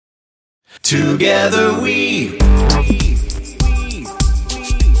Together we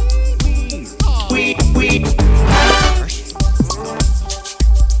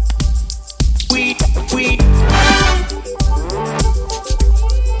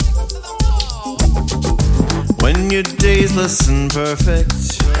when your day's less than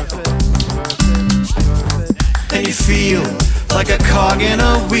perfect and you feel like a cog in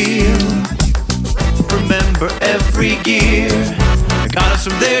a wheel, remember every gear got us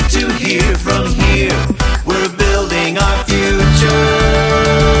from there to here. From here we're building our future.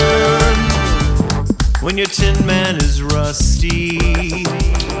 When your tin man is rusty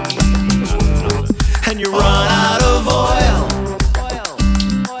and you run out of oil,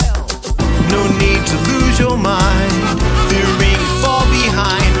 no need to lose your mind, fearing fall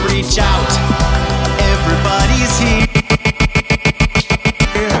behind. Reach out, everybody's here.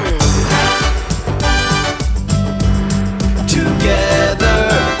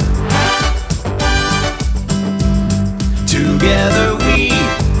 Together we,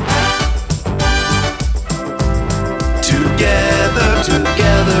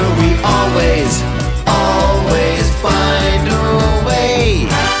 together we always find a way.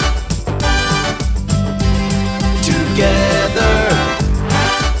 Together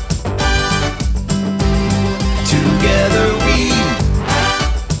we,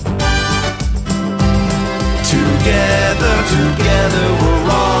 together we're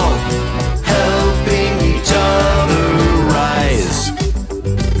all helping each other rise.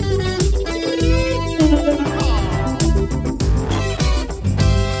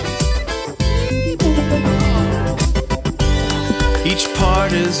 Each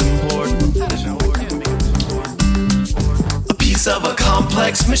part is important, a piece of a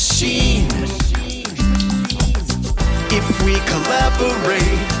complex machine. If we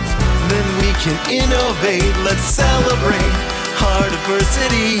collaborate, then we can innovate. Let's celebrate our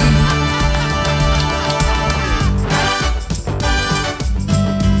diversity.